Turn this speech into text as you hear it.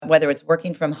whether it's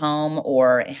working from home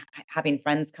or having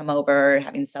friends come over,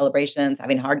 having celebrations,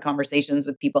 having hard conversations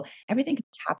with people, everything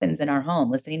happens in our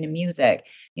home, listening to music,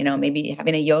 maybe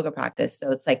having a yoga practice. So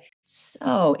it's like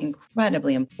so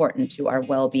incredibly important to our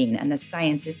well-being. And the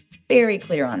science is very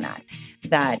clear on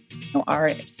that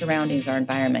our surroundings, our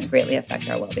environment greatly affect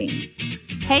our well-being.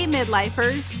 Hey,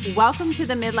 midlifers, welcome to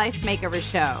the Midlife Makeover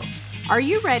Show. Are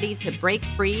you ready to break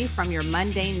free from your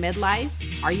mundane midlife?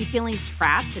 Are you feeling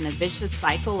trapped in a vicious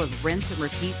cycle of rinse and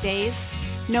repeat days?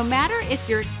 No matter if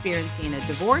you're experiencing a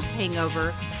divorce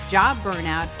hangover, job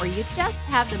burnout, or you just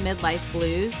have the midlife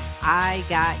blues, I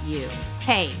got you.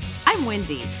 Hey, I'm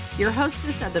Wendy, your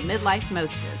hostess of the Midlife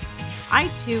Mostess. I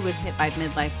too was hit by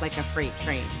midlife like a freight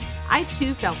train. I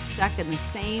too felt stuck in the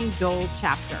same dull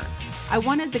chapter. I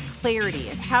wanted the clarity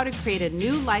of how to create a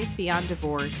new life beyond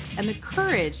divorce and the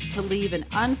courage to leave an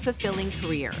unfulfilling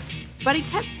career. But I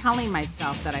kept telling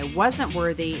myself that I wasn't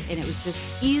worthy and it was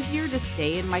just easier to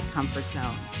stay in my comfort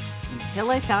zone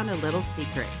until I found a little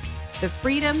secret, the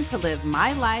freedom to live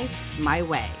my life my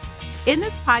way. In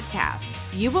this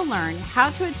podcast, you will learn how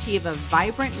to achieve a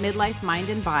vibrant midlife mind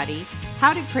and body,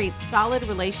 how to create solid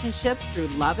relationships through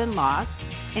love and loss,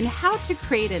 and how to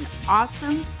create an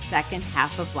awesome second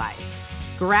half of life.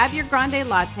 Grab your grande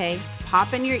latte,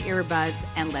 pop in your earbuds,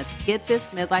 and let's get this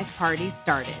midlife party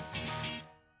started.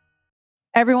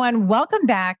 Everyone, welcome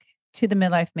back to the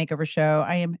Midlife Makeover Show.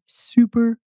 I am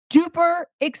super duper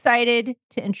excited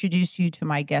to introduce you to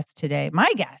my guest today.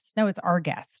 My guest. No, it's our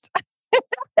guest.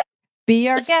 Be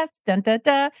our guest. Dun, dun,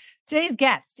 dun. Today's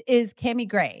guest is Cami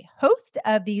Gray, host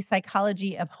of the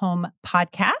Psychology of Home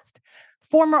podcast,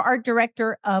 former art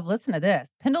director of, listen to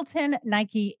this, Pendleton,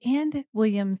 Nike, and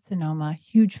Williams-Sonoma.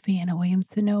 Huge fan of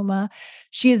Williams-Sonoma.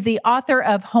 She is the author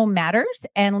of Home Matters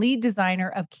and lead designer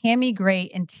of Cami Gray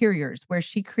Interiors, where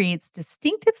she creates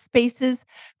distinctive spaces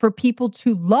for people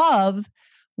to love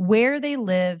where they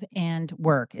live and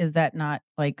work. Is that not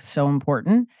like so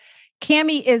important?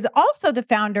 Cami is also the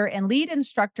founder and lead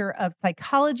instructor of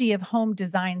Psychology of Home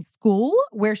Design School,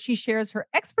 where she shares her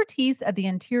expertise of the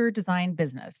interior design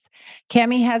business.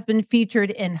 Cami has been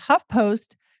featured in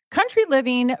HuffPost, Country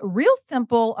Living, Real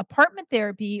Simple, Apartment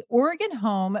Therapy, Oregon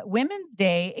Home, Women's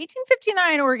Day,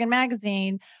 1859 Oregon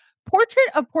Magazine, Portrait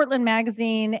of Portland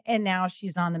Magazine, and now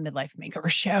she's on the Midlife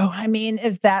Makeover Show. I mean,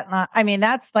 is that not, I mean,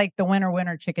 that's like the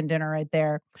winner chicken dinner right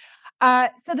there.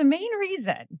 So the main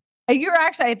reason, you're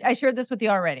actually, I shared this with you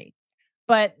already,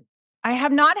 but I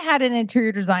have not had an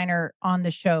interior designer on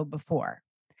the show before.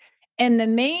 And the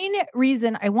main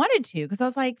reason I wanted to, because I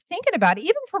was like thinking about it,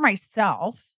 even for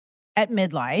myself at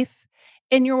midlife,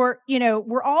 and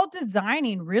we're all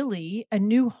designing really a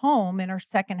new home in our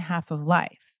second half of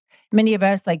life. Many of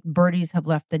us, like birdies, have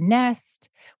left the nest.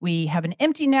 We have an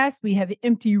empty nest. We have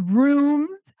empty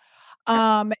rooms.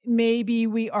 Maybe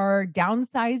we are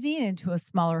downsizing into a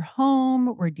smaller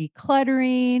home. We're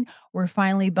decluttering. We're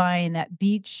finally buying that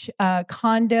beach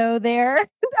condo there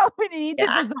that we need to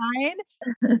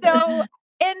design. So,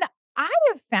 and I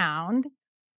have found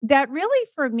that really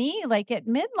for me, like at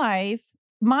midlife,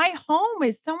 my home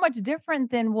is so much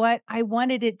different than what I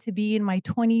wanted it to be in my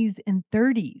 20s and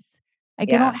 30s.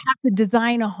 Like I don't have to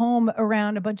design a home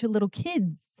around a bunch of little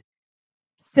kids.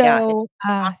 So,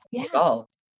 yeah.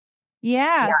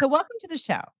 Yeah. So welcome to the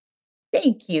show.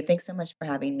 Thank you. Thanks so much for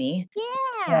having me.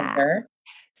 Yeah.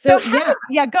 So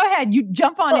go ahead. You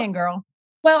jump on in, girl.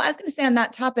 Well, I was going to say on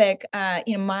that topic,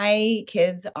 my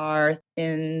kids are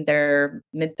in their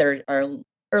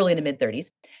early to mid 30s,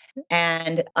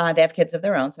 and they have kids of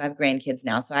their own. So I have grandkids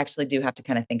now. So I actually do have to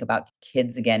kind of think about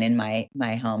kids again in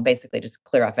my home. Basically, just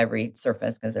clear off every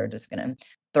surface because they're just going to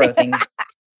throw things,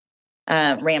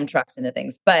 ram trucks into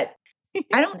things. But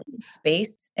I don't need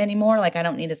space anymore. Like I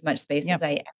don't need as much space as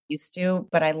I used to,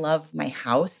 but I love my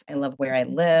house. I love where I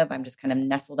live. I'm just kind of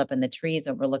nestled up in the trees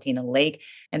overlooking a lake.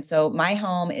 And so my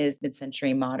home is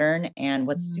mid-century modern. And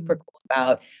what's super cool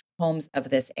about homes of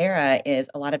this era is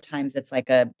a lot of times it's like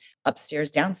a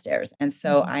upstairs, downstairs. And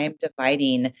so I am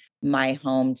dividing my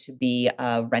home to be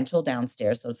a rental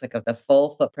downstairs. So it's like the full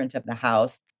footprint of the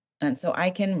house. And so I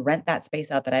can rent that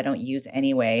space out that I don't use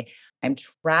anyway. I'm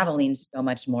traveling so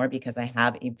much more because I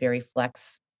have a very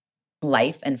flex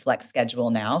life and flex schedule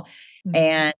now.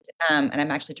 And I'm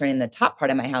actually turning the top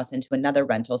part of my house into another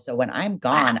rental. So when I'm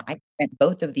gone, I rent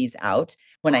both of these out.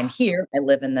 When I'm here, I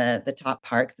live in the top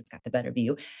part because it's got the better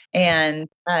view. And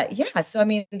so I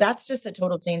mean, that's just a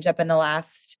total change up in the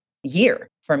last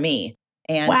year for me.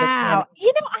 And I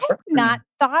have not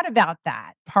thought about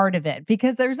that part of it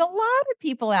because there's a lot of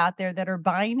people out there that are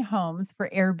buying homes for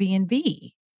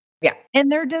Airbnb. Yeah,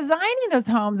 And they're designing those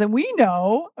homes, and we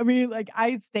know, I mean, like,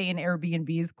 I stay in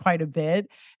Airbnbs quite a bit,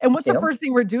 and me what's the too. first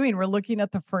thing we're doing? We're looking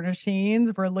at the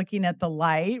furnishings, we're looking at the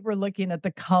light, we're looking at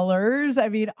the colors. I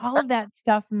mean, all of that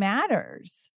stuff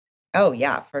matters. Oh,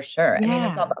 yeah, for sure. I mean,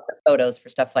 it's all Yeah. about the photos for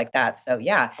stuff like that. So,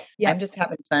 yeah, I'm Yep. just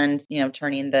having fun,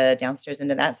 turning the downstairs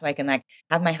into that so I can, like,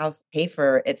 have my house pay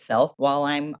for itself while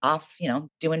I'm off,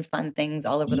 doing fun things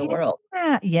all over the world.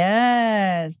 Yeah.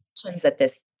 Yes. At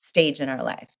this stage in our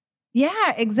life.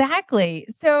 Yeah, exactly.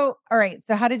 So, all right,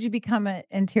 so how did you become an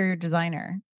interior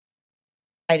designer?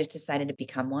 I just decided to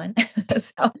become one.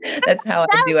 So, that's how I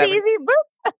That do was everything. easy.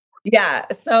 Boop. Yeah.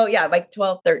 So, yeah, like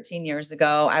 12, 13 years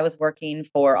ago, I was working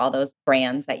for all those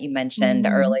brands that you mentioned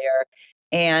Mhm. earlier.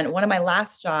 And one of my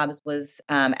last jobs was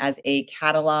as a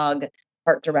catalog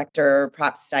art director,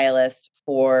 prop stylist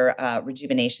for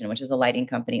Rejuvenation, which is a lighting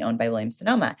company owned by Williams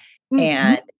Sonoma. Mhm.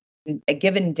 And a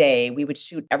given day, we would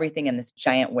shoot everything in this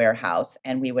giant warehouse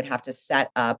and we would have to set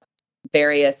up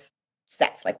various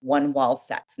sets, like one wall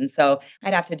sets. And so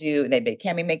I'd have to do, they'd be,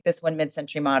 can we make this one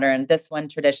mid-century modern, this one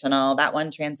traditional, that one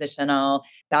transitional,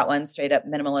 that one straight up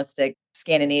minimalistic,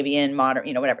 Scandinavian,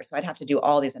 modern, whatever. So I'd have to do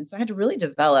all these. And so I had to really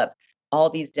develop all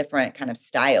these different kind of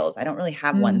styles. I don't really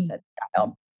have one Mm. set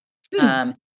style. Hmm.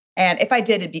 Um, and if I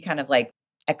did, it'd be kind of like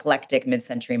eclectic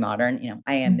mid-century modern.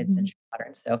 I am Mhm. mid-century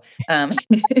modern. So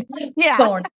Yeah.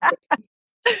 born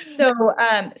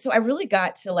so I really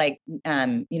got to like,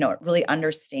 really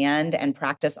understand and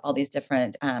practice all these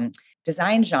different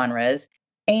design genres.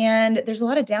 And there's a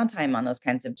lot of downtime on those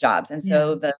kinds of jobs. And Yeah.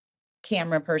 so the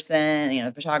camera person,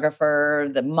 the photographer,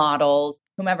 the models,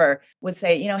 whomever would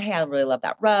say, hey, I really love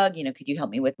that rug. Could you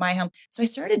help me with my home? So I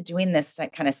started doing this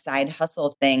like, kind of side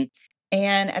hustle thing.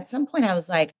 And at some point I was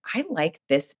like, I like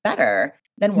this better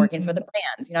than working for the Mhm.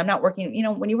 brands. I'm not working,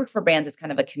 when you work for brands, it's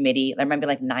kind of a committee. There might be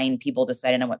like 9 people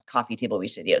deciding on what coffee table we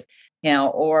should use,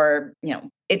 or,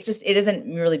 it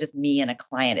isn't really just me and a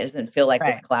client. It doesn't feel like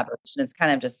this Right. collaboration. It's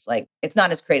kind of just like, it's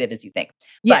not as creative as you think,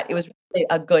 Yeah. but it was really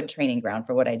a good training ground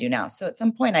for what I do now. So at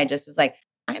some point I just was like,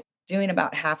 I'm doing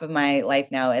about half of my life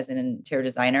now as an interior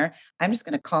designer. I'm just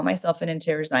going to call myself an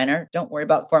interior designer. Don't worry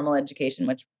about formal education,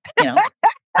 which, you know,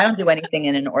 I don't do anything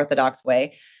in an orthodox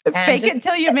way. And Fake just it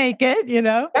till you make it, you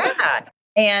know? yeah.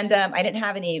 And, I didn't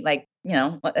have any, like,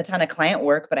 a ton of client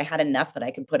work, but I had enough that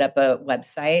I could put up a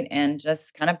website and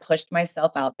just kind of pushed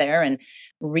myself out there and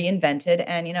reinvented.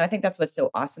 And, I think that's what's so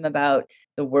awesome about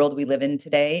the world we live in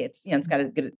today. It's got a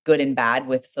good and bad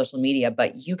with social media,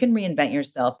 but you can reinvent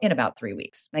yourself in about 3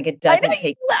 weeks. Like, it I know doesn't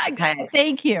take you like time.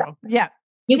 thank you. Yeah.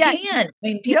 You Yeah. can. I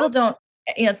mean, Yep. people don't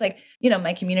it's like,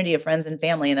 my community of friends and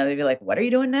family, they'd be like, "What are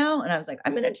you doing now?" And I was like,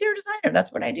 "I'm an interior designer.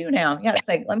 That's what I do now." Yeah, it's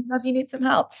like, "Let me know if you need some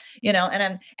help."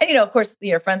 Of course,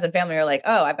 your friends and family are like,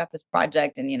 "Oh, I've got this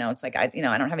project," and, it's like, I don't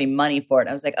have any money for it.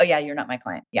 I was like, "Oh, yeah, you're not my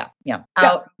client. Yeah, yeah. Yeah.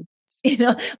 Out."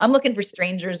 I'm looking for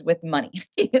strangers with money,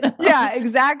 you know? Yeah,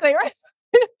 exactly, right.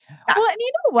 Yeah. Well, and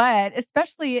you know what?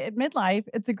 Especially at midlife,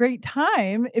 it's a great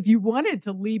time if you wanted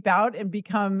to leap out and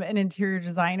become an interior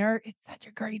designer, it's such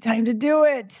a great time to do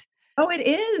it. Oh, it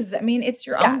is. I mean, it's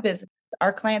your own Yeah. business.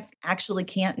 Our clients actually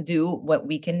can't do what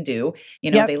we can do.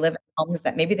 Yep. They live in homes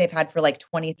that maybe they've had for like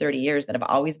 20, 30 years that have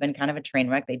always been kind of a train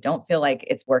wreck. They don't feel like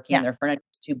it's working. Yeah. Their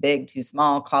furniture's too big, too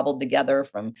small, cobbled together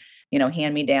from,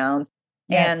 hand-me-downs.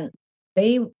 Yes. And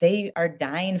they are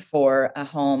dying for a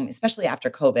home, especially after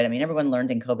COVID. I mean, everyone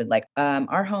learned in COVID, like,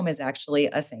 our home is actually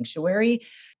a sanctuary.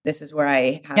 This is where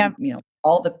I have, Yep.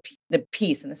 all the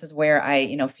peace, and this is where I,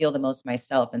 feel the most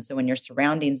myself. And so when your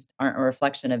surroundings aren't a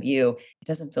reflection of you, it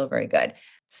doesn't feel very good.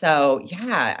 So,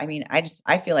 yeah, I mean,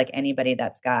 I feel like anybody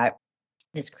that's got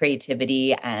this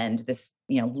creativity and this,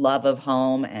 love of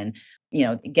home and,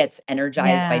 gets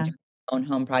energized by Yeah. doing their own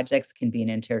home projects can be an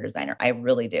interior designer. I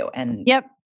really do. And Yep.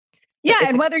 Yeah, it's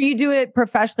and a whether you do it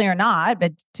professionally or not,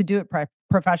 but to do it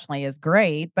professionally is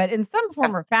great, but in some yeah,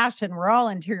 form or fashion, we're all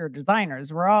interior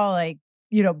designers. We're all like,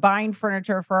 buying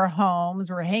furniture for our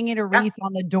homes, we're hanging a yeah, wreath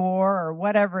on the door or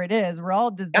whatever it is. We're all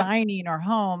yeah, designing our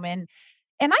home and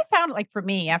I found like for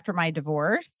me after my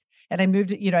divorce and I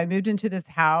moved into this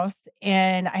house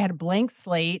and I had a blank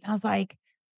slate. I was like,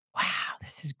 wow,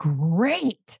 this is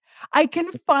great. I can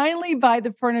finally buy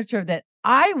the furniture that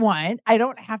I want. I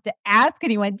don't have to ask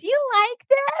anyone, do you like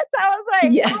this? I was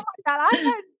like, oh yeah. my God, I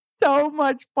had so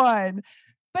much fun.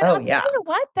 But Oh, I'll tell yeah. you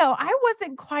what, though, I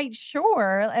wasn't quite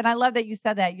sure. And I love that you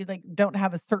said that you like don't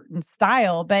have a certain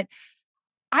style, but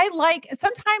I like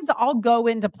sometimes I'll go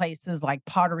into places like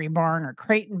Pottery Barn or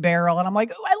Crate and Barrel, and I'm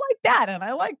like, oh, I like that, and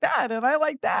I like that, and I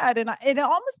like that. And it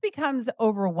almost becomes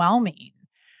overwhelming.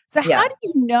 So, how Yeah. do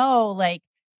you know, like,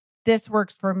 this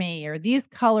works for me or these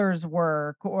colors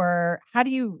work, or how do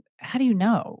you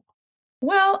know?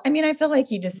 Well, I mean, I feel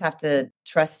like you just have to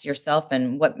trust yourself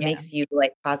and what Yeah. makes you,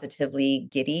 like, positively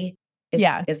giddy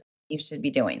Yeah. is what you should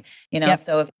be doing, you know? Yep.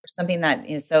 So if there's something that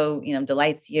is so,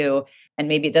 delights you and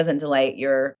maybe it doesn't delight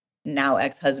your now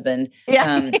ex-husband,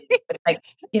 Yeah. it's like,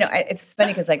 it's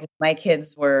funny because like, my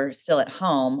kids were still at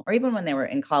home or even when they were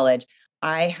in college,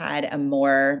 I had a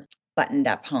more buttoned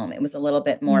up home. It was a little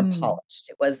bit more Mm, polished.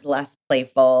 It was less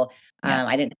playful. yeah.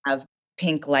 I didn't have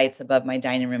pink lights above my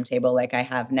dining room table like I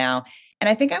have now. And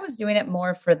I think I was doing it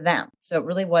more for them. So it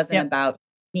really wasn't Yep. about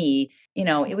me.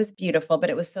 It was beautiful, but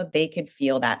it was so they could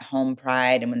feel that home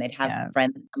pride. And when they'd have Yeah.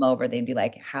 friends come over, they'd be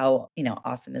like, how,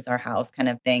 awesome is our house kind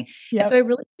of thing. And so Yep. I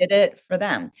really did it for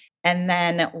them. And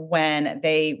then when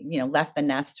they, left the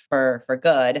nest for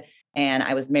good, and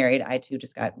I was married, I too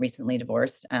just got recently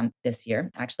divorced this year,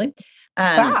 actually. You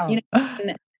Wow. know,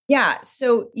 and yeah,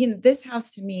 so this house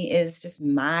to me is just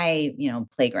my,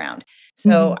 playground.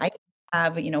 So Mhm. I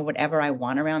have, whatever I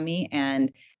want around me. And,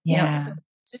 so Yeah.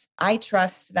 just I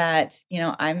trust that,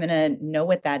 I'm gonna know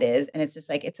what that is. And it's just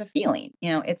like it's a feeling,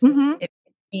 Mhm. it makes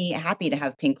me happy to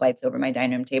have pink lights over my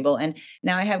dining room table. And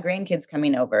now I have grandkids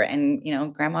coming over and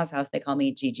grandma's house, they call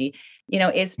me Gigi,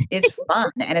 is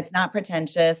fun and it's not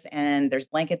pretentious and there's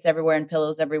blankets everywhere and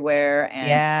pillows everywhere. And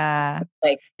Yeah.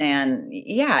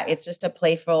 yeah, it's just a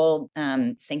playful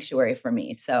sanctuary for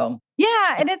me. So Yeah,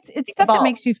 I and it's think stuff that evolve.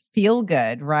 makes you feel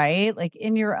good, right? Like,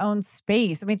 in your own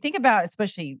space. I mean, think about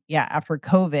especially, yeah, after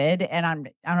COVID, and I don't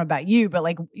know about you, but,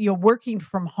 like, you're working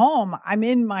from home, I'm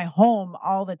in my home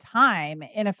all the time,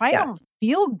 and if I Yes. don't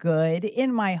feel good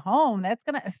in my home, that's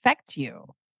gonna affect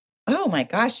you. Oh my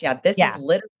gosh, yeah, this is Yeah.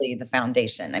 literally the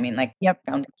foundation. I mean, like, Yep.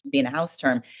 foundation being a house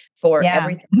term for Yeah.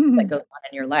 everything that goes on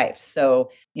in your life.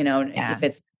 So, Yeah. if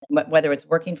it's whether it's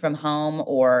working from home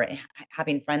or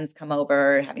having friends come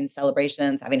over, having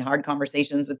celebrations, having hard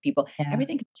conversations with people, Yeah.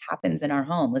 everything happens in our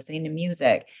home, listening to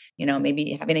music,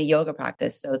 maybe having a yoga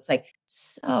practice. So it's like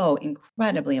so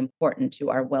incredibly important to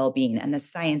our well-being. And the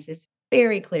science is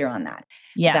very clear on that,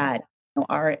 Yeah. that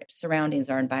our surroundings,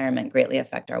 our environment greatly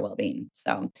affect our well-being.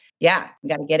 So yeah, we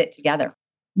gotta get it together.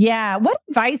 Yeah. What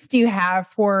advice do you have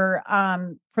for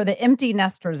the empty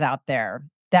nesters out there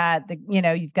that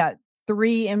you've got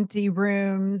 3 empty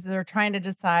rooms, they're trying to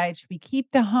decide, should we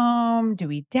keep the home? Do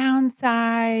we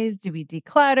downsize? Do we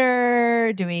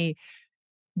declutter? Do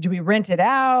we rent it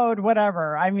out?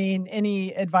 Whatever. I mean,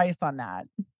 any advice on that?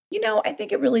 I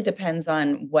think it really depends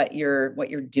on what you're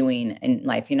doing in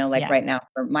life. Like Yeah. right now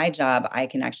for my job, I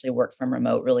can actually work from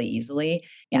remote really easily.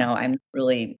 Yeah. I'm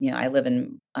really, I live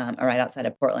in right outside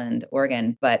of Portland,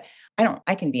 Oregon, but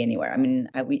I can be anywhere. I mean,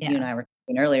 you and Yeah. I were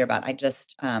talking earlier about I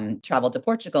just traveled to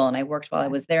Portugal and I worked while I Yeah.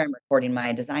 was there. I'm recording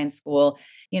my design school,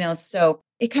 so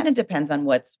it kind of depends on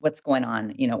what's going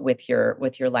on, with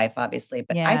your life, obviously.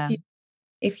 But I Yeah. feel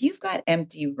if you've got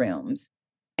empty rooms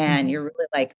and Mhm. you're really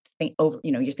like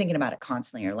you're thinking about it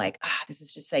constantly, you're like, this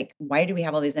is just like, why do we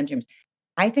have all these empty rooms?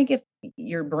 I think if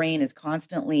your brain is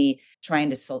constantly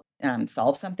trying to solve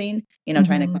something, trying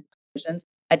to come Mhm. up with solutions,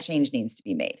 a change needs to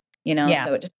be made, Yeah.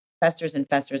 so it just festers and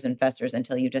festers and festers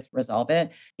until you just resolve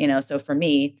it, so for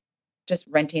me, just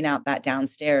renting out that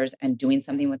downstairs and doing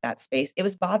something with that space, it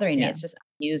was bothering me. Yeah. It's just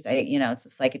unused. It's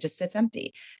just like it just sits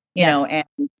empty, Yep.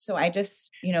 and so I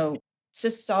just,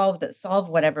 just solve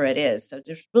whatever it is. So it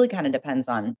just really kind of depends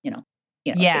on,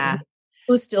 Yeah.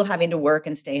 who's still having to work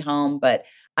and stay home. But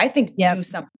I think Yep. do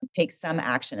something, take some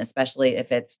action, especially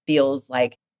if it feels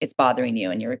like it's bothering you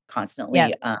and you're Yep.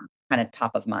 constantly kind of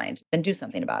top of mind, then do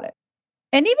something about it.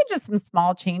 And even just some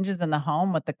small changes in the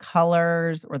home with the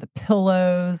colors or the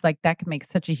pillows, like, that can make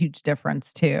such a huge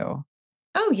difference too.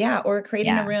 Oh yeah. Or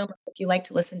creating a Yeah. room. If you like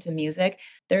to listen to music,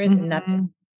 there is nothing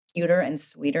Mhm. cuter and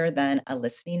sweeter than a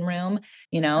listening room.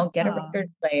 Get a Oh,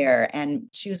 record player and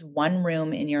choose one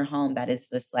room in your home that is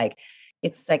just like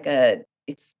it's like a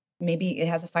it's maybe it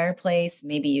has a fireplace,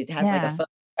 maybe it has like a yeah.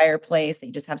 fireplace that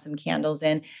you just have some candles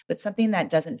in, but something that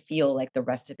doesn't feel like the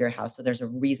rest of your house. So there's a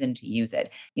reason to use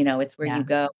it. It's where you Yeah.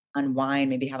 go unwind,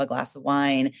 maybe have a glass of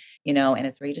wine, and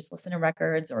it's where you just listen to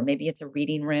records, or maybe it's a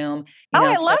reading room, Oh,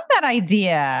 I so love that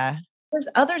idea. there's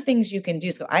other things you can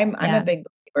do. So I'm a Yeah. big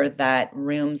believer that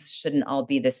rooms shouldn't all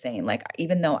be the same. Like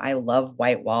even though I love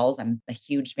white walls, I'm a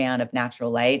huge fan of natural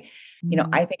light. Mhm.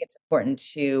 I think it's important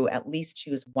to at least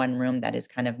choose one room that is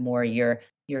kind of more your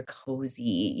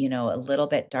cozy, a little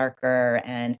bit darker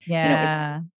and it's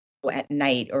Yeah. at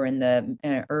night or in the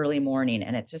early morning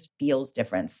and it just feels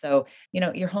different. So,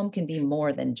 your home can be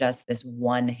more than just this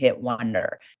one hit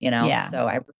wonder, Yeah. So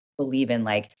I really believe in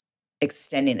like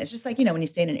extending. It's just like, when you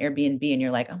stay in an Airbnb and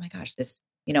you're like, "Oh my gosh, this,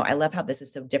 I love how this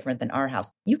is so different than our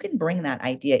house. You can bring that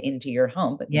idea into your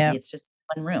home, but maybe Yep. it's just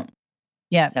one room.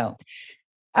 Yep. So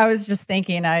I was just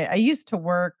thinking, I used to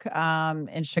work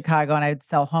in Chicago and I'd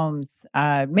sell homes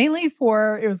mainly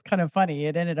for, it was kind of funny.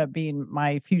 It ended up being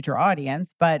my future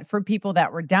audience, but for people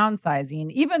that were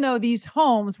downsizing, even though these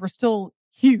homes were still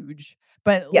huge,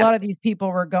 but a yeah. lot of these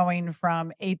people were going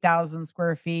from 8,000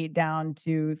 square feet down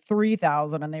to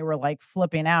 3,000 and they were like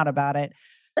flipping out about it.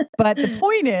 But the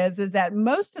point is that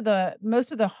most of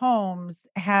the homes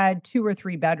had 2 or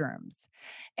 3 bedrooms,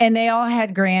 and they all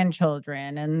had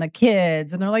grandchildren and the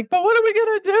kids, and they're like, "But what are we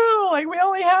gonna do? Like, we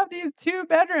only have these 2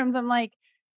 bedrooms." I'm like,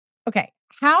 "Okay,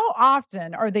 how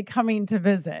often are they coming to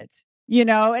visit?"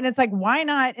 And it's like, why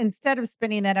not, instead of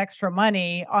spending that extra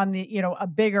money on a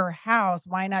bigger house,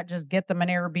 why not just get them an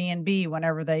Airbnb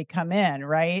whenever they come in,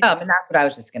 right? And that's what I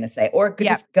was just gonna say. Or could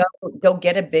Yeah. just go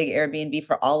get a big Airbnb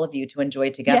for all of you to enjoy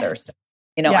together. Yes. So,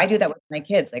 I Yeah. do that with my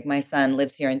kids. Like, my son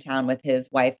lives here in town with his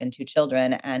wife and 2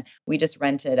 children, and we just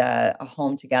rented a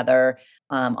home together,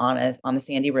 on the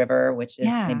Sandy River, which is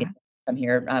maybe Yeah. from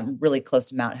here, really close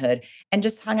to Mount Hood, and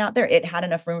just hung out there. It had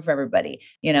enough room for everybody,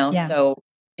 Yeah. so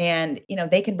and,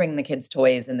 they can bring the kids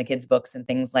toys and the kids books and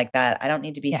things like that. I don't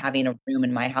need to be Yeah. having a room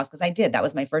in my house, because I did. That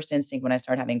was my first instinct when I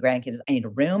started having grandkids. I need a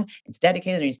room. It's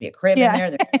dedicated. There needs to be a crib in Yeah.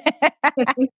 there.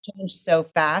 Because things change so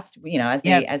fast, as Yep.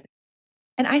 they as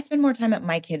and I spend more time at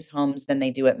my kids' homes than they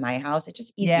do at my house. It's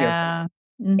just easier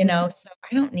for me, Yeah. Mhm. so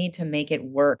I don't need to make it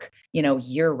work,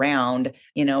 year round,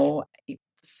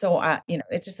 so,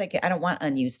 it's just like I don't want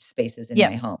unused spaces in Yep.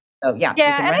 my home. So, yeah, we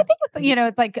Yeah, can and I rent. think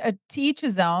it's like, to each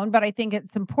his own, but I think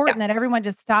it's Yeah. important that everyone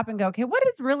just stop and go, "Okay, what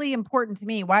is really important to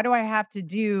me? Why do I have to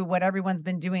do what everyone's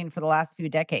been doing for the last few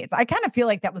decades?" I kind of feel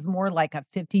like that was more like a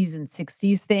 50s and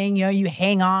 60s thing, you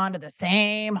hang on to the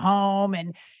same home,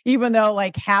 and even though,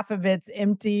 like, half of it's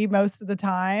empty most of the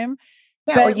time,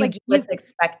 Yeah, or but, you like, do what's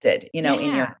expected, in your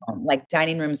yeah. home. Like,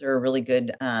 dining rooms are a really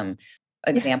good,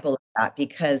 Yes. example of that,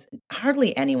 because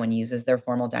hardly anyone uses their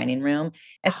formal dining room,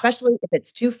 Oh, especially if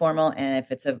it's too formal and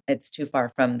if it's too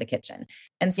far from the kitchen.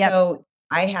 And yep. so,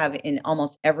 I have, in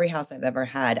almost every house I've ever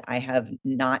had, I have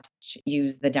not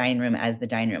used the dining room as the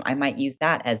dining room. I might use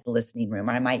that as the listening room,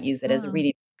 or I might use it as a Oh,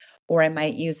 reading, or I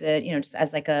might use it, just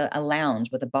as like a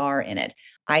lounge with a bar in it.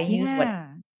 I use what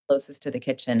yeah. closest to the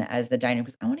kitchen as the dining room,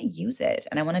 because I wanna use it,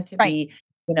 and I want it to Right. be,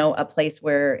 a place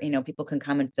where, people can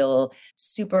come and feel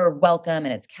super welcome,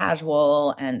 and it's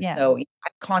casual, and Yeah. so I'm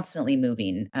constantly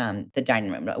moving, the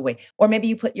dining room away. Or maybe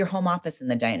you put your home office in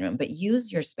the dining room, but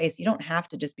use your space. You don't have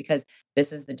to, just because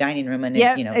this is the dining room and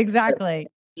it, Yep, exactly.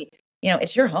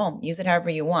 it's your home. Use it however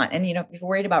you want. And, if you're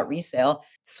worried about resale,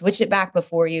 switch it back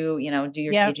before you, do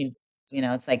your Yep. staging.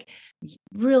 It's like,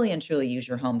 really and truly use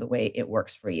your home the way it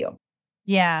works for you.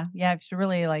 Yeah, yeah, you should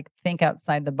really, like, think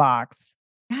outside the box.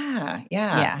 Yeah,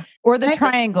 yeah. Yeah, or the And I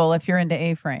think triangle if you're into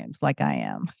A-frames like I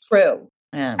am. true.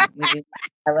 We do.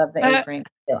 I love the A-frame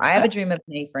too. I have a dream of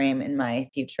an A-frame in my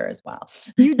future as well.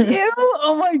 You do?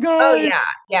 Oh my Oh, god. yeah,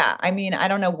 yeah. I mean, I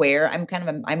don't know where.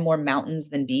 I'm more mountains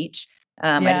than beach.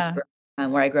 I just Yeah, grew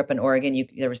where I grew up in Oregon,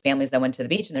 there was families that went to the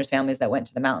beach, and there's families that went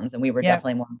to the mountains, and we were yep.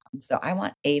 definitely more mountains. So I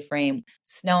want A-frame,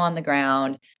 snow on the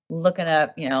ground, looking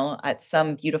up, at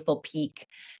some beautiful peak,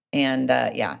 and,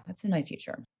 yeah, that's in my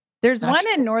future. There's Not one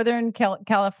sure. in Northern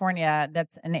California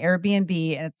that's an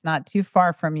Airbnb, and it's not too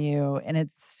far from you, and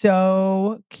it's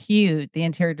so cute, the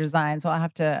interior design, so I'll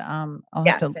have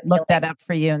Yeah, to send me a look that link. up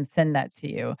for you and send that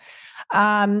to you.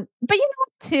 But you know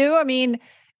what, too? I mean,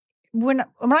 when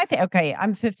I think, okay,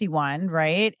 I'm 51,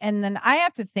 right? And then I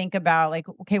have to think about, like,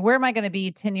 okay, where am I going to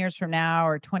be 10 years from now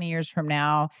or 20 years from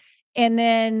now? And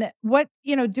then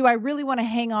do I really want to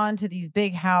hang on to these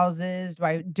big houses?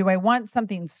 Do I want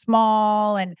something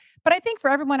small? But I think for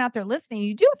everyone out there listening,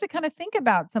 you do have to kind of think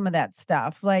about some of that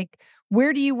stuff. Like,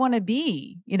 where do you want to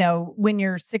be, when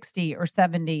you're 60 or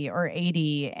 70 or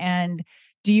 80? And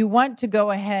do you want to go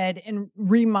ahead and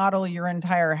remodel your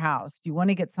entire house? Do you want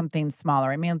to get something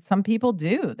smaller? I mean, some people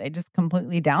do. They just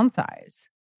completely downsize.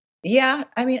 Yeah,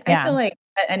 I mean, I Yeah. feel like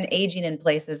an aging in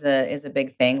place is a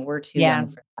big thing. We're too Yeah. young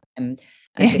for that. I'm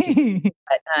 56,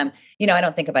 but, I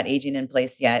don't think about aging in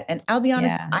place yet. And I'll be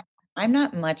honest, Yeah. I'm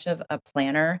not much of a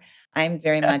planner. I'm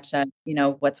very much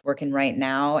what's working right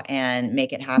now and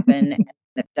make it happen. And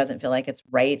it doesn't feel like it's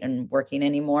right and working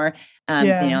anymore.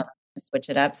 Yeah. Switch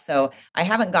it up. So I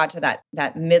haven't got to that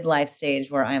midlife stage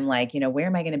where I'm like, where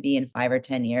am I going to be in 5 or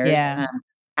 10 years? Yeah.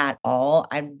 At all.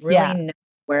 I really Yeah. know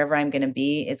wherever I'm gonna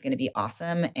be is gonna be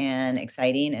awesome and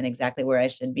exciting and exactly where I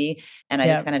should be, and I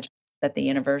just Yep. kinda trust that the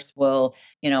universe will,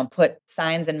 put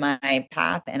signs in my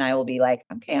path, and I will be like,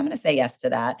 "Okay, I'm gonna say yes to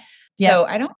that." Yep. So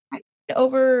I don't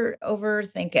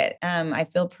overthink it. I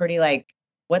feel pretty like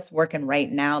what's working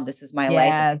right now. This is my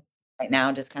life. It's Yes. right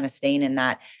now, just kind of staying in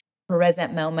that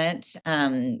present moment.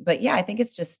 But yeah, I think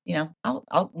it's just,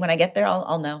 I'll when I get there,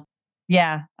 I'll know.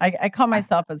 Yeah. I call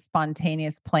myself a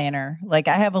spontaneous planner. Like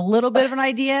I have a little bit of an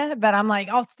idea, but I'm like,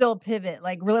 I'll still pivot.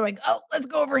 Like really like, oh, let's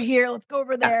go over here. Let's go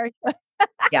over Yeah. there.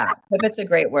 Yeah, pivots a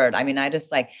great word. I mean,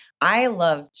 I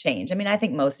love change. I mean, I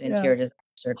think most Yeah. interior designers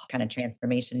are kind of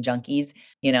transformation junkies,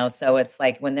 so it's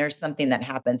like when there's something that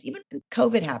happens, even when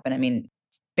COVID happened, I mean,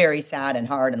 it's very sad and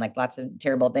hard and like lots of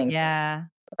terrible things. Yeah.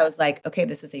 I was like, okay,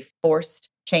 this is a forced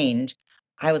change.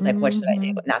 I was like, what should I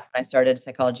do? Mhm. And that's when I started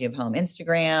Psychology of Home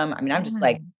Instagram. I mean, I'm just Yeah.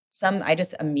 like, I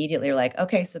just immediately were like,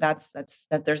 okay, so that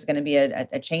there's going to be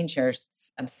a change here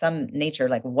of some nature.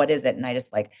 Like, what is it? And I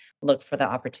just like look for the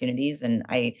opportunities, and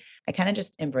I kind of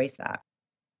just embrace that.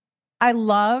 I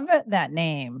love that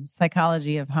name,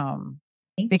 Psychology of Home,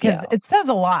 Thank you. because it says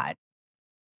a lot.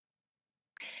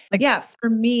 Like, Yeah, for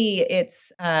me, it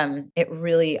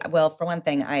really well, for one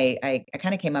thing, I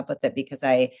kinda came up with it because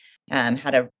I,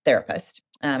 had a therapist.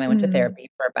 I went to mm, therapy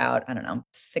for about, I don't know,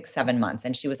 6, 7 months,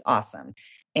 and she was awesome.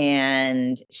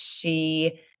 And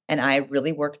she and I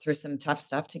really worked through some tough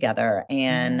stuff together,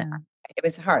 and yeah. it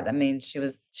was hard. I mean, she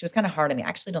was kinda hard on me. I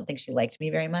actually don't think she liked me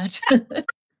very much.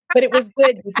 But it was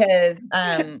good because,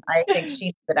 I think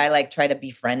she that I, like, try to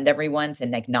befriend everyone to,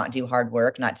 like, not do hard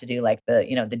work, not to do, like,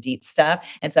 the deep stuff,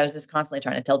 and so I was just constantly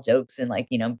trying to tell jokes and, like,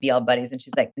 be all buddies, and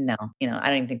she's like, "No, I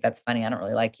don't even think that's funny. I don't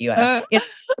really like you. I don't." Uh,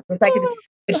 If I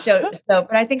could show so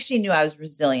but I think she knew I was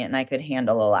resilient and I could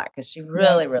handle a lot because she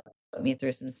Yep. really, really put me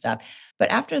through some stuff. But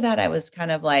after that, I was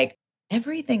kind of like,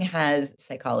 everything has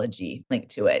psychology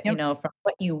linked to it, Yep. from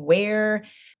what you wear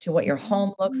to what your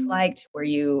home looks Mhm. like, to where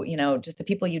just the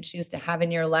people you choose to have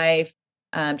in your life,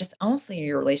 just honestly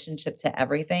your relationship to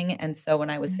everything. And so when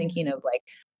I was Yeah. thinking of like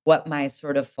what my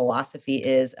sort of philosophy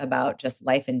is about just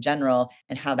life in general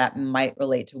and how that might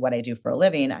relate to what I do for a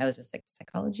living, I was just like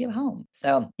psychology of home.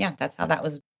 So yeah, that's how that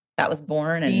was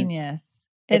born, and Genius.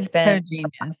 it's It's been so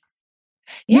genius.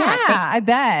 Yeah, yeah, thank I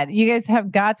bet. You guys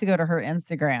have got to go to her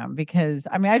Instagram because,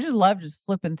 I mean, I just love just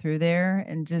flipping through there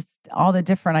and just all the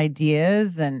different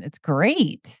ideas, and it's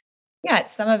great. Yeah,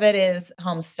 some of it is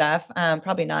home stuff,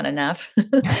 probably not enough.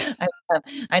 I,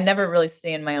 I never really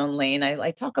stay in my own lane.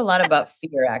 I talk a lot about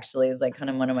fear, actually, is like kind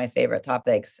of one of my favorite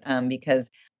topics, because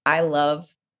I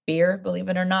love fear, believe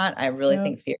it or not. I really Yep.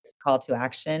 think fear is a call to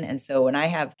action. And so when I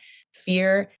have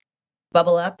fear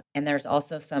bubble up and there's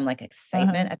also some like Uh-huh.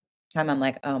 excitement at the time, I'm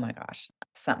like, oh my gosh,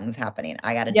 something's happening.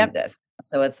 I got to do Yep. this.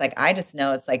 So it's like, I just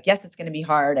know it's like, yes, it's going to be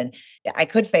hard and yeah, I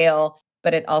could fail,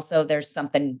 but it also, there's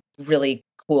something really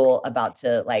cool about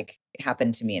to like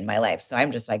happen to me in my life. So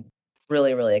I'm just like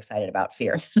really, really excited about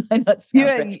fear. I know it You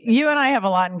sounds really, you and I have a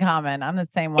lot in common. I'm the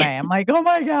same way. I'm like, "Oh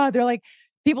my god." They're like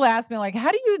people ask me like,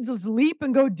 "How do you just leap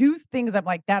and go do things?" I'm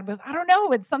like, "That was I don't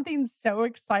know. It's something so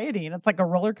exciting. It's like a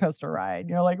roller coaster ride." And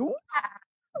you're like, "Wow."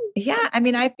 yeah. I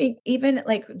mean, I think even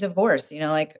like divorce,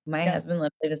 like my Yeah. husband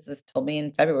literally just told me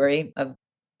in February of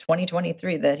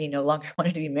 2023 that he no longer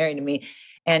wanted to be married to me.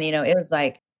 And, it was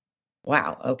like,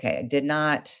 wow, okay, I did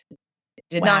not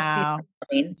see Wow. that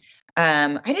coming.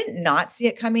 I did not see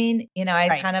it coming, I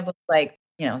Right. kind of was like,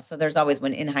 so there's always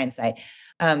one in hindsight.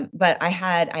 But I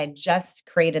had just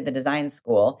created the design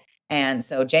school, and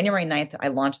so January 9th, I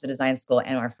launched the design school,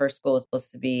 and our first school was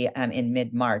supposed to be, in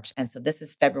mid-March, and so this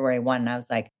is February 1, and I was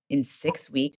like, "In 6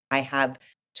 weeks, I have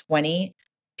 20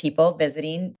 people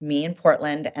visiting me in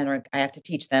Portland, and I have to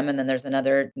teach them, and then there's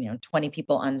another, 20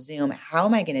 people on Zoom. How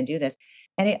am I gonna do this?"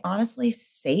 And it honestly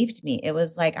saved me. It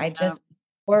was like I Yeah. just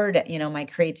poured, my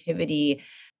creativity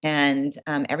and,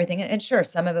 everything, and sure,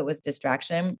 some of it was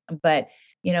distraction, but,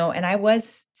 and I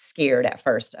was scared at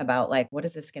first about, like, what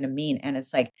is this gonna mean? And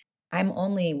it's like, I'm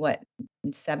only what,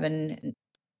 7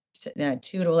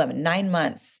 2 to 11, 9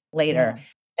 months later, Yeah.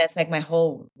 and it's like my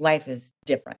whole life is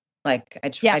different. Like, I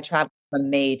Yep. traveled from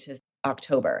May to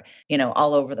October,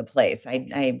 all over the place.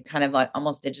 I'm kind of like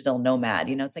almost digital nomad,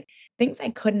 it's like things I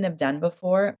couldn't have done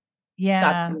before,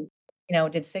 got Yeah. through,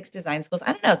 did 6 design schools.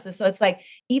 I don't know, so it's like,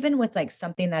 even with, like,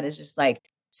 something that is just, like,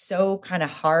 so kinda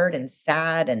hard and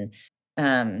sad and,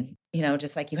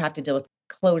 just like you have to deal with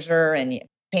closure and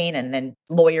pain and then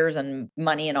lawyers and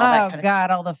money and all that Oh kind of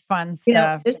god, all the fun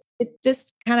stuff. it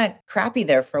just kinda crappy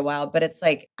there for a while, but it's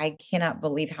like, I cannot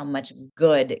believe how much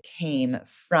good came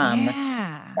from Yeah.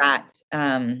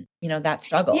 that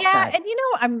struggle, Yeah, that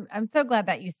and I'm so glad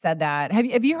that you said that. Have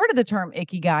you heard of the term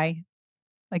ikigai?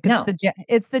 Like no.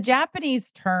 It's the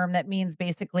Japanese term that means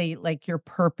basically like your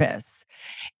purpose.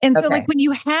 And so like Okay. when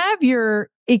you have your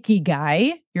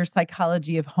ikigai, your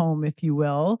psychology of home, if you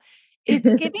will,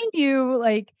 it's giving you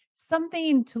like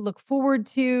something to look forward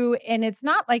to. And it's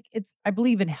not like I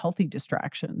believe in healthy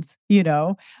distractions,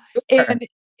 Sure. and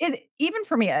it even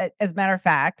for me, as a matter of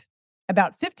fact,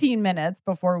 about 15 minutes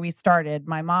before we started,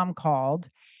 my mom called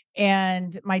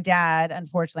and my dad,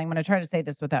 unfortunately, I'm going to try to say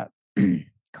this without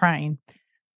crying,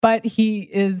 but he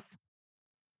is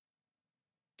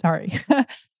sorry,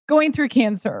 going through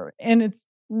cancer and it's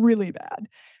really bad. Ugh.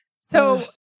 So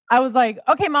I was like,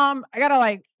 okay, mom, I gotta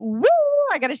like, woo,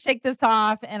 I gotta shake this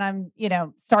off. And I'm,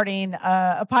 starting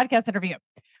a podcast interview.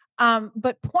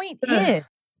 But point Ugh. is,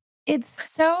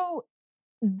 it's so,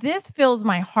 this fills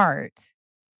my heart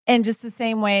and just the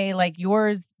same way like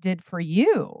yours did for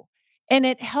you. And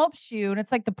it helps you. And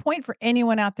it's like the point for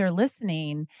anyone out there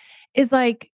listening is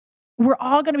like, we're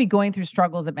all going to be going through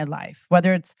struggles at midlife,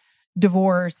 whether it's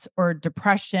divorce or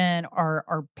depression or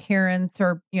our parents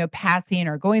are, passing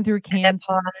or going through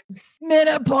cancer, Menopause.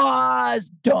 menopause,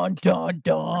 dun, dun,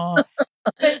 dun.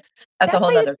 But That's a that's whole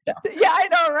why nother show. it's yeah, I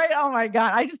know, right? Oh my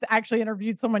God. I just actually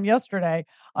interviewed someone yesterday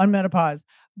on menopause.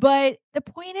 But the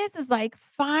point is like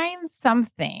find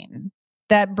something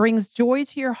that brings joy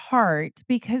to your heart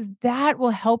because that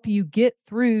will help you get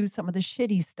through some of the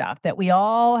shitty stuff that we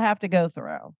all have to go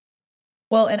through.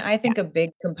 Well, and I Yeah. think a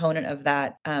big component of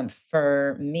that,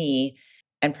 for me,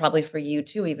 and probably for you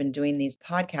too, even doing these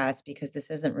podcasts, because this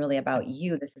isn't really about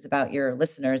you, this is about your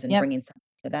listeners and Yep. bringing something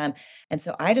to them. And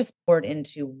so I just poured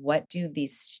into what do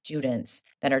these students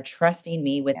that are trusting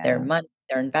me with their Yeah. money,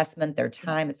 their investment, their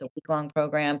time, it's a week-long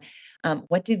program,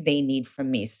 what do they need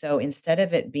from me? So instead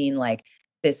of it being like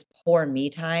this poor me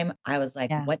time, I was like,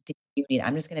 Yeah. what do you need?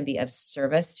 I'm just gonna be of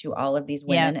service to all of these Yep.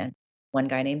 women and one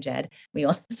guy named Jed. We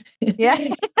all Yeah.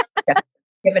 Yeah.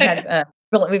 We haven't had,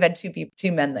 well, we've had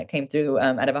 2 men that came through,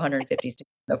 out of 150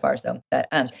 students so far, so but,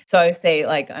 so I would say,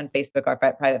 like, on Facebook, our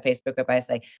private Facebook group, I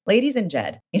say, "Ladies and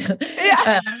Jed,"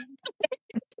 Yeah. um,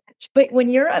 but when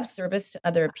you're of service to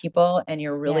other people and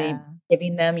you're really Yeah.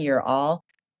 giving them your all,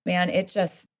 man, it's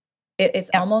Yep.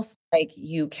 almost like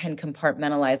you can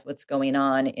compartmentalize what's going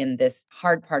on in this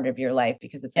hard part of your life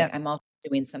because it's like, Yep. I'm also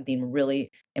doing something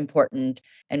really important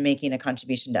and making a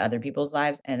contribution to other people's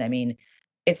lives, and I mean,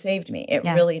 it saved me. It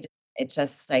Yeah. really did. It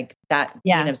just like that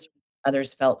being Yeah. of service to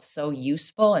others felt so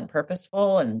useful and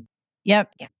purposeful and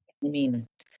Yep. yeah, I mean,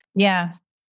 Yeah. it's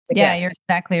a Yeah, you're gift.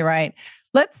 exactly right.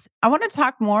 I want to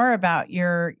talk more about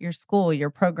your school, your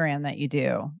program that you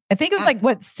do. I think it was Yeah. like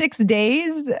what, 6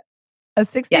 days? A Yeah,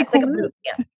 6-day it's like a course? boot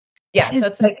camp. Yeah, That so is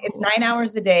it's so like it's cool. 9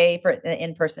 hours a day for the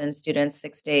in-person students,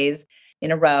 6 days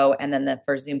in a row, and then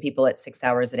for Zoom people, it's 6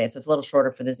 hours a day. So it's a little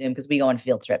shorter for the Zoom because we go on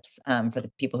field trips, for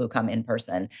the people who come in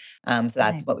person. So that's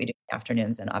Nice. what we do in the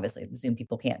afternoons, and obviously the Zoom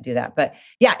people can't do that. But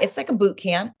yeah, it's like a boot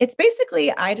camp. It's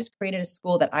basically I just created a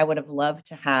school that I would have loved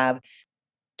to have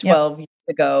Yep. 12 years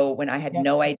ago when I had Yep.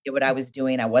 no idea what I was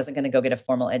doing. I wasn't gonna go get a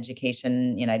formal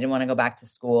education, I didn't wanna go back to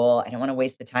school. I didn't wanna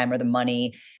waste the time or the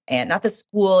money, and not that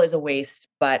school is a waste,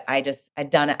 but I'd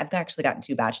done it. I've actually gotten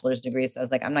 2 bachelor's degrees, so I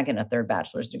was like, "I'm not getting a 3rd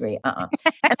bachelor's degree, and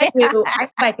I thought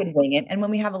I could wing it, and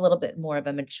when we have a little bit more of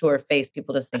a mature face,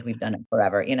 people just think we've done it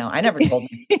forever, I never told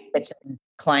my kitchen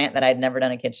client that I'd never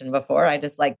done a kitchen before. I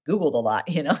just, like, Googled a lot,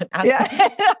 and asked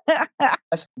Yeah.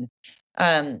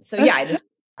 questions. So yeah,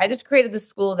 I just created the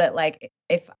school that like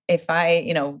if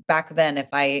I, back then if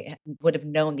I would have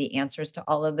known the answers to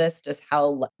all of this, just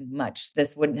how much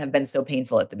this wouldn't have been so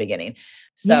painful at the beginning.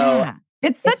 So Yeah.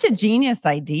 It's it's such a genius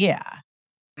idea.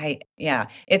 yeah,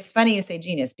 it's funny you say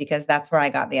genius because that's where I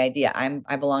got the idea.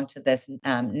 I belong to this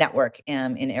network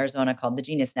in Arizona called the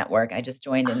Genius Network. I just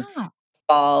joined in Ah.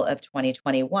 fall of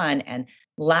 2021 and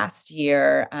last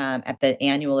year at the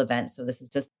annual event. So this is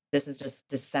just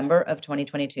December of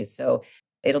 2022. So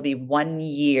it'll be 1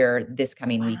 year this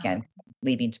coming Wow. weekend,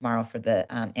 leaving tomorrow for the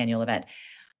annual event.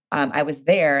 I was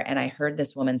there and I heard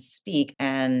this woman speak,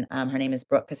 and her name is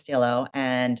Brooke Castillo,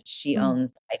 and she Mm.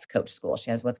 owns the Life Coach School.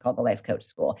 She has what's called the Life Coach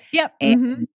School, Yep. and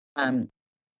Mhm. um,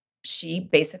 she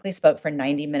basically spoke for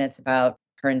 90 minutes about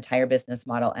her entire business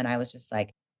model, and I was just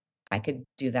like, I could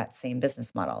do that same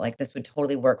business model. Like this would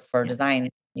totally work for Yeah. design,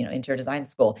 interior design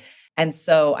school. And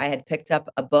so I had picked up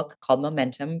a book called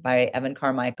Momentum by Evan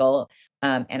Carmichael.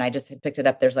 And I just had picked it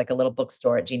up. There's like a little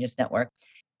bookstore at Genius Network.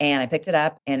 And I picked it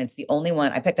up and it's the only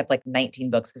one I picked up like 19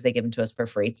 books because they give them to us for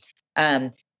free.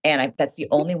 Um, and that's the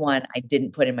only one I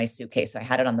didn't put in my suitcase. So I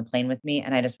had it on the plane with me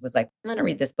and I just was like, I'm going to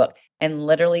read this book. And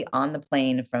literally on the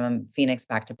plane from Phoenix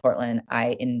back to Portland,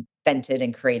 I invented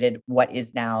and created what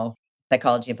is now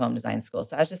Psychology of Home Design School.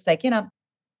 So I was just like,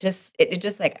 it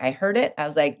just like I heard it. I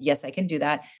was like, yes, I can do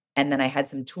that. And then I had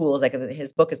some tools. Like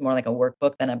his book is more like a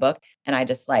workbook than a book. And I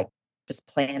just like just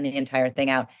plan the entire thing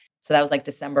out. So that was like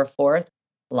December 4th,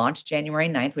 launched January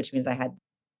 9th, which means I had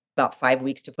about 5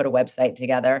 weeks to put a website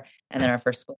together, and then our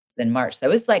first school was in March. So it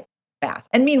was, like, fast.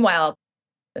 And meanwhile,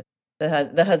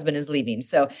 the husband is leaving.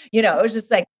 So, it was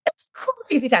just like, it's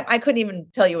crazy time. I couldn't even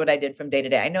tell you what I did from day to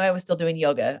day. I know I was still doing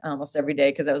yoga almost every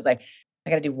day because I was like, I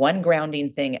got to do one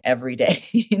grounding thing every day,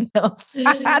 you know?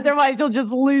 Otherwise, you'll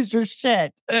just lose your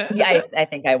shit. Yeah, I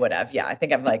think I would have. Yeah, I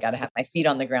think I've like got to have my feet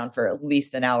on the ground for at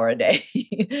least an hour a day.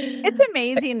 It's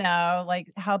amazing though,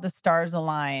 like how the stars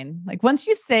align. Like once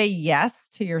you say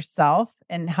yes to yourself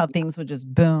and how things would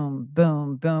just boom,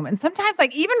 boom, boom. And sometimes,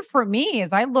 like even for me,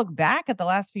 as I look back at the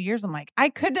last few years, I'm like, I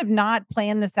could have not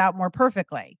planned this out more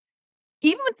perfectly.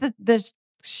 Even with the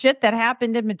shit that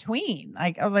happened in between.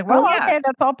 Like I was like, Oh well, yeah. okay,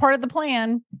 that's all part of the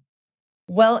plan.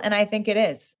 Well, and I think it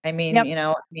is. I mean,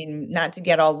 Yep. not to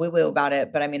get all woo-woo about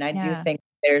it, but I mean, I do Yeah. think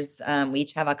there's we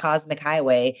each have a cosmic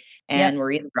highway Yep. and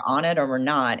we're either on it or we're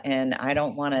not. And I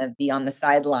don't want to be on the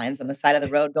sidelines on the side of the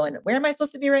road going, where am I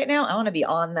supposed to be right now? I want to be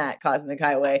on that cosmic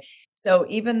highway. So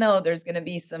even though there's going to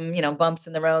be some, bumps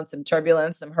in the road, some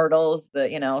turbulence, some hurdles,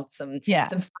 Yeah. some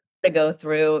fire to go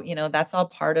through, that's all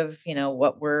part of,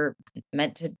 what we're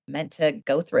meant to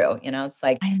go through. It's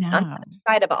like I on the know. other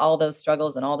side of all those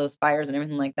struggles and all those fires and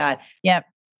everything like that, Yep.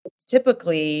 it's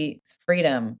typically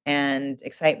freedom and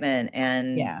excitement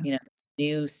and, Yeah. this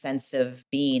new sense of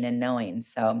being and knowing.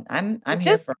 So I'm It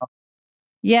here just for all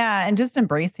Yeah, and just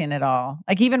embracing it all.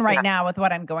 Like, even right yeah. now with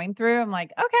what I'm going through, I'm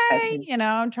like, "Okay,"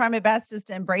 I'm trying my best just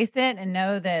to embrace it and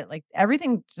know that, like,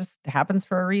 everything just happens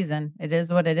for a reason. It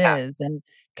is what it Yeah. is, and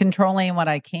controlling what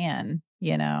I can,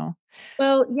 you know?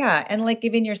 Well, yeah, and, like,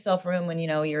 giving yourself room when,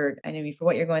 I mean, for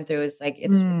what you're going through is, like,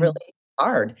 it's really Mm.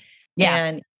 hard, Yeah.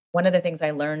 and one of the things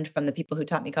I learned from the people who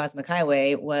taught me Cosmic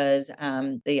Highway was,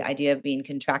 the idea of being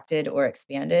contracted or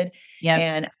expanded, Yep.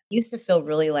 and I used to feel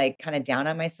really, like, kinda down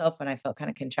on myself when I felt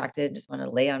kinda contracted, just wanna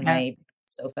lay on Yep. my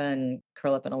sofa and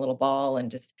curl up in a little ball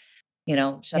and just,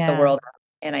 shut the Yeah. world out,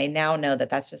 and I now know that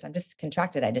that's just I'm just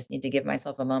contracted. I just need to give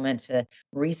myself a moment to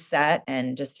reset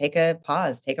and just take a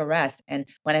pause, take a rest. And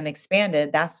when I'm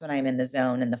expanded, that's when I'm in the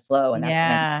zone and the flow. And that's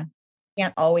when I Yeah.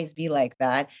 can't always be like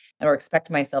that or expect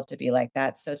myself to be like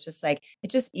that. So it's just like,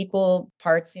 it's just equal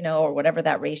parts, or whatever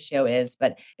that ratio is.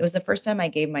 But it was the first time I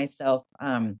gave myself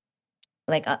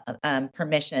like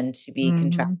permission to be Mhm.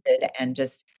 contracted and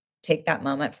just take that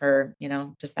moment for,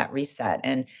 just that reset.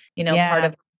 And, part Yeah.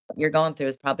 of what you're going through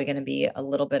is probably going to be a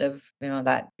little bit of,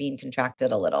 that being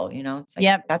contracted a little, it's like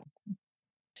Yep. that. I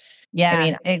Yeah,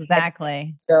 mean,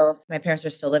 exactly. my parents are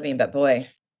still living, but boy,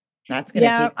 that's gonna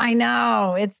Yeah, keep I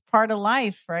know. It's part of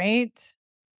life, right?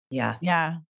 yeah.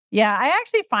 Yeah. Yeah, I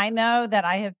actually find though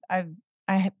that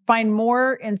find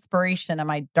more inspiration in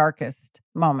my darkest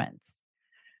moments.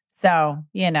 So,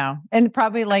 and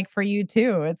probably like for you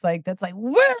too. It's like that's like,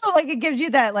 woo, like it gives you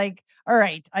that like, all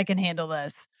right, I can handle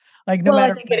this. Like no Well, I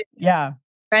matter think what. it is Yeah,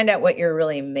 find out what you're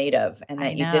really made of and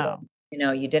I that know.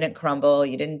 you didn't crumble,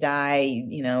 you didn't die,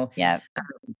 Yep. Yep.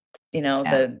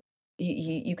 the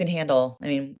you can handle. I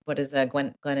mean, what does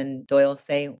Glennon Doyle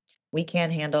say? We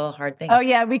can handle hard Oh things.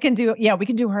 yeah, we can do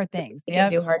hard things. We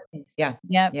can Yep. do hard things. Yeah.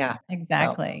 Yep. Yeah. So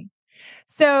Exactly.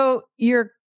 So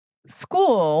your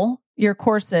school, your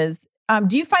courses,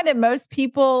 do you find that most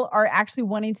people are actually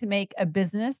wanting to make a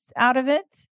business out of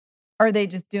it? Or are they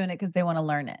just doing it because they want to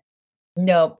learn it?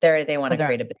 no, they want Or to they're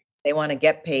create a business. They want to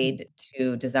get Mm. paid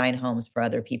to design homes for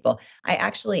other people. I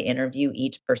actually interview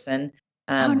each person,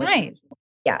 Oh, which nice.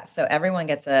 yeah, so everyone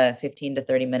gets a 15 to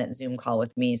 30-minute Zoom call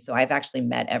with me. So I've actually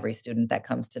met every student that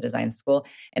comes to design school,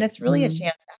 and it's really a Mm,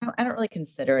 chance. I don't really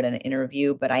consider it an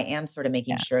interview, but I am sort of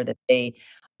making yeah. sure that they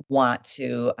want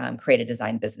to create a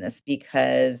design business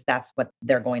because that's what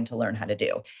they're going to learn how to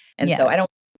do. And so Yeah. I don't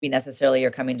be necessarily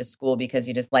you're coming to school because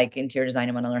you just like interior design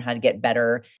and want to learn how to get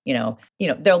better.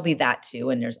 There'll be that too,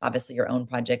 and there's obviously your own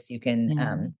projects you can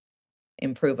Yeah.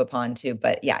 improve upon too.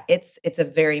 But yeah, it's a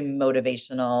very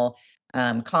motivational,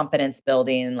 confidence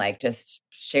building, like just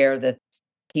share the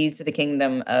keys to the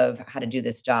kingdom of how to do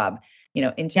this job.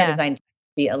 Interior Yeah. design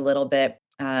be a little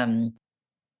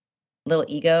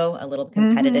ego, a little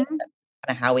competitive. Mhm. That's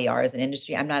kind of how we are as an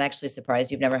industry. I'm not actually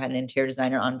surprised you've never had an interior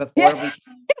designer on Yeah. before.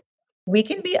 We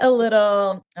can be a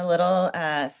little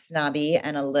snobby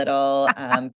and a little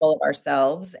full of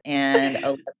ourselves and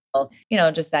a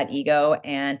little, just that ego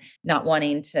and not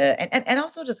wanting to and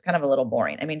also just kind of a little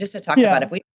boring. I mean, just to talk about Yeah.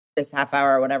 if we this half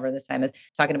hour or whatever this time is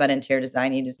talking about interior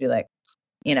design, you just be like,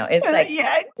 it's like,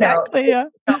 Yeah, you know, exactly, it, yeah.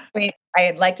 I mean,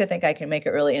 I'd like to think I can make it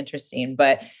really interesting,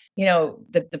 but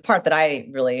the part that I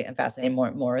really am fascinated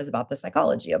more is about the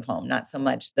psychology of home, not so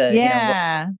much the,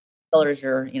 Yeah. color is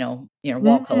your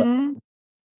wall color. Mhm.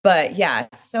 But yeah,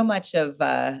 so much of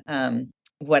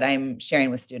what I'm sharing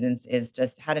with students is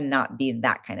just how to not be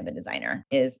that kind of a designer,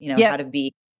 is, how Yep, to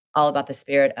be all about the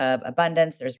spirit of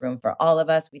abundance. There's room for all of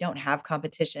us. We don't have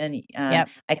competition. yep.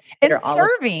 I And consider all of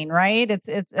serving, right?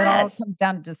 It all us, comes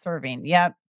down to serving.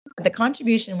 Yep. the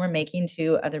contribution we're making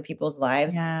to other people's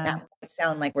lives. That Yeah. might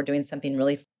sound like we're doing something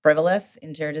really frivolous,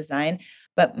 interior design,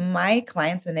 but my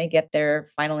clients, when they get their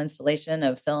final installation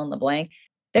of fill in the blank,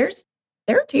 there's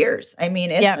there are tears. I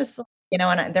mean, it's Yep. just, they're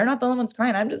not the only ones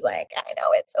crying. I'm just like, I know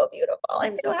it's so beautiful.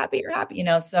 I'm so happy you're happy.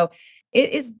 So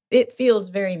it feels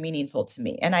very meaningful to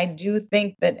me. And I do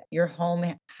think that your home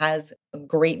has a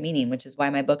great meaning, which is why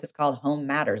my book is called Home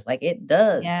Matters. Like it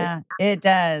does. This Yeah, it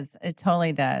does. It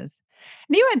totally does.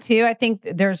 And you would too. I think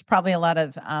there's probably a lot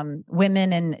of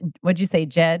women and what'd you say,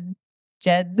 Jed?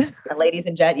 ladies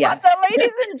and Jet, yeah. The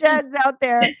ladies and Jeds out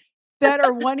there that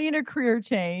are wanting a career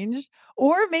change,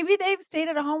 or maybe they've stayed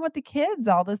at home with the kids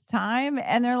all this time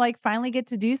and they're like finally get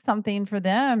to do something for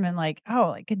them and like, oh,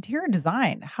 like interior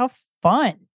design. How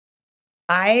fun.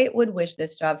 I would wish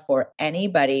this job for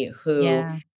anybody who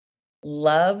Yeah.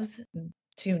 loves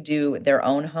to do their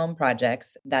own home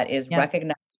projects, that is Yep.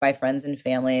 recognized by friends and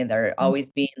family. They're Mm. always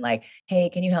being like, "Hey,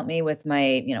 can you help me with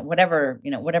my, whatever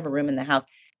room in the house?"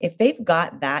 If they've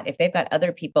got that, if they've got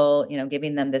other people,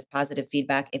 giving them this positive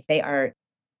feedback, if they are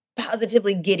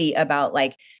positively giddy about,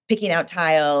 like, picking out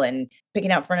tile and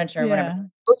picking out furniture and whatever. Yeah.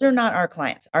 Those are not our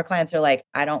clients. Our clients are like,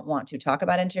 "I don't want to talk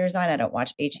about interior design. I don't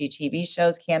watch HGTV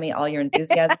shows. Cami, all your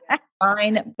enthusiasm,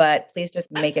 fine, but please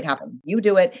just make it happen. You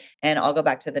do it, and I'll go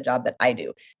back to the job that I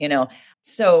do," you know?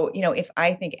 So, if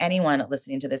I think anyone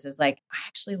listening to this is like, "I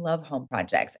actually love home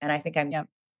projects, and I think I'm Yep.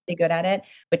 pretty good at it,"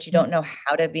 but you Mm. don't know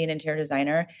how to be an interior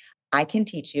designer, I can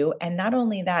teach you, and not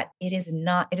only that, it is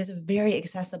a very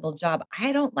accessible job.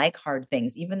 I don't like hard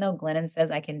things, even though Glennon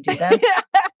says I can do them.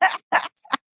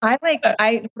 I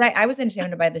was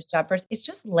intimidated by this job first. It's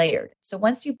just layered. So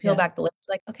once you peel Yeah. back the layers,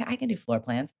 like, okay, I can do floor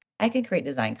plans. I can create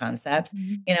design concepts.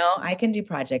 Mhm. I can do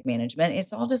project management.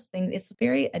 It's all just things. It's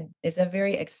a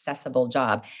very accessible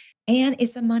job, and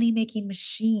it's a money-making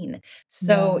machine.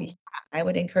 So Yeah. yeah, I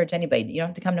would encourage anybody. You don't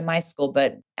have to come to my school,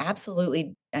 but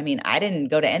absolutely. I mean, I didn't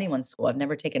go to anyone's school. I've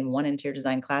never taken one interior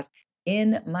design class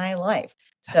in my life.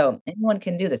 So anyone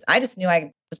can do this. I just knew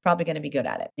I was probably going to be good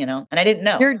at it, and I didn't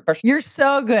know You're for you're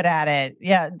so good at it.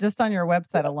 Yeah, just on your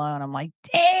website alone, I'm like,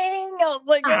 "Dang." I was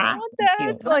like, "I want Thank you.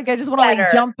 that." Well, Like, I just wanna, like,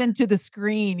 better. jump into the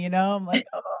screen, I'm like,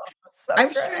 "Oh, so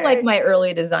I'm sure, like, great." my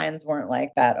early designs weren't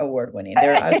like that award winning.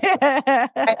 They're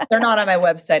not on my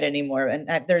website anymore, and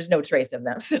there's no trace of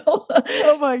them, so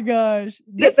Oh my gosh. get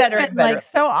This has better been, and better. like,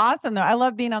 so awesome, though. I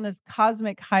love being on this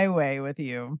cosmic highway with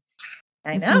you.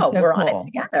 I It's been know, so we're on it cool.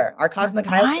 together. Our We're cosmic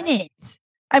highway. on it.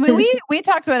 I mean, we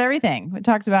talked about everything. We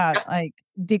talked about, like,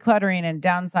 decluttering and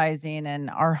downsizing and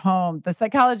our home, the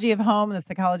psychology of home, the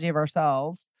psychology of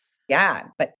ourselves. Yeah,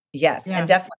 but yes, and Yeah.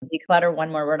 definitely declutter,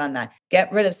 one more word on that.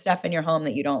 Get rid of stuff in your home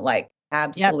that you don't like. Yep.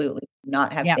 Absolutely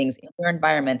not have Yep. things in your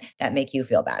environment that make you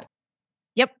feel bad.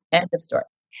 Yep. End of story.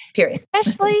 Period.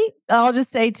 Especially, I'll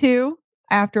just say too,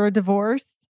 after a divorce.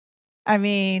 I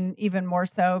mean, even more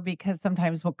so because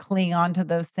sometimes we'll cling on to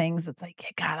those things. It's like, you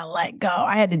gotta let go.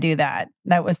 I had to do that.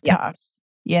 That was Yeah, tough,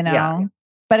 yeah.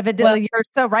 But if it Well, did, you're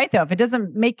so right though. If it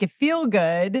doesn't make you feel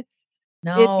good, it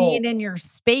no. being in your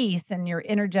space and your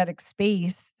energetic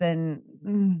space, then,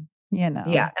 Yeah,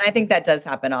 and I think that does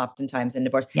happen oftentimes in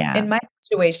divorce. yeah. In my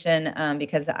situation,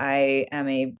 because I am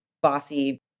a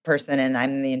bossy person and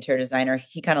I'm the interior designer,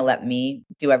 he kinda let me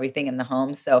do everything in the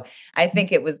home, so I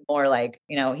think it was more like,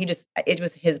 it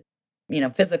was his,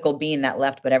 physical being that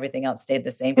left, but everything else stayed the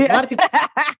same. Because a Yeah. lot of people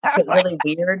get really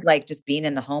weird, like, just being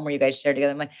in the home where you guys share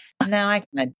together. I'm like,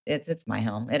 "No, it's my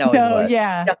home. It always No, was."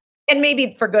 yeah. And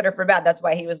maybe for good or for bad, that's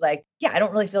why he was like, "Yeah, I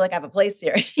don't really feel like I have a place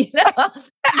here," you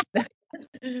know?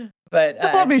 But,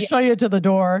 Let me yeah. show you to the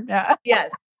door. Yeah. Yes.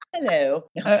 Hello.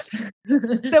 No. Uh,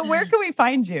 so where can we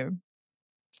find you?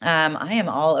 I am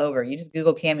all over. You just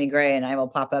Google Cami Gray and I will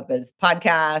pop up as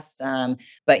podcasts.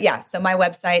 But yeah, so my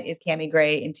website is Cami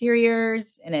Gray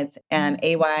Interiors, and it's Mhm.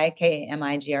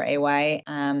 AYKAMIGRAY,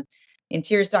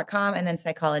 interiors.com, and then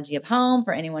Psychology of Home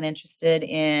for anyone interested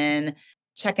in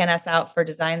checking us out for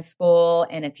design school.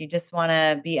 And if you just want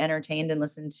to be entertained and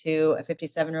listen to a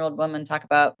 57-year-old woman talk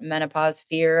about menopause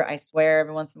fear, I swear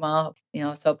every once in a while,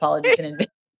 so apologies in advance.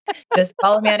 Just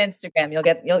follow me on Instagram.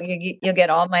 You'll get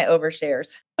all my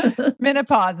overshares.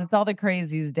 Menopause, it's all the craze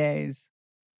these days.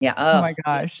 Yeah. Oh my Oh,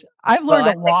 yeah. gosh. I've Well,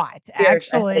 learned a lot I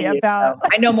actually say you, about so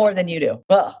I know more than you do.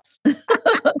 Ugh.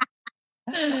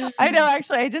 I know.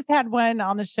 Actually, I just had one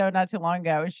on the show not too long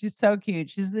ago. And she's so cute.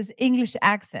 She's this English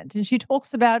accent, and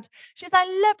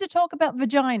I love to talk about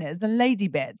vaginas and lady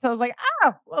bits. So I was like,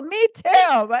 well, me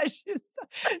too. But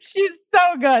she's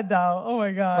so good, though. Oh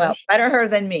my Well, gosh. better her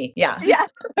than me. Yeah. Yeah.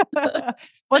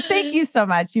 Well, thank you so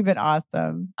much. You've been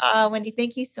awesome. Wendy,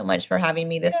 thank you so much for having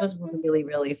me. This was really,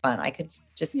 really fun. I could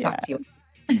just talk to you.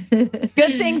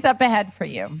 Good things up ahead for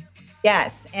you.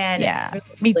 Yes. And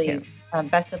me too.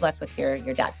 Best of luck with your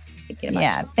dad. Thank you much.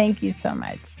 Yeah. Thank you so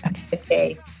much.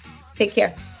 Okay. Take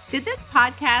care. Did this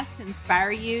podcast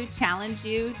inspire you, challenge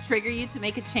you, trigger you to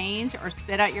make a change, or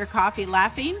spit out your coffee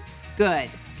laughing? Good.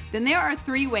 Then there are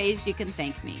 3 ways you can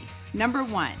thank me. Number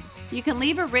 1, you can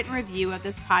leave a written review of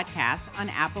this podcast on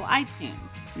Apple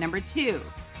iTunes. Number 2,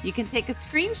 you can take a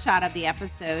screenshot of the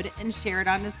episode and share it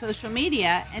onto social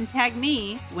media and tag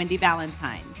me, Wendy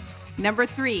Valentine. Number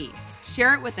 3,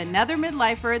 share it with another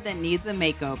midlifer that needs a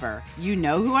makeover. You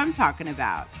know who I'm talking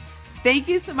about. Thank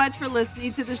you so much for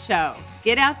listening to the show.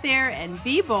 Get out there and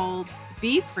be bold,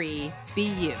 be free, be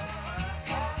you.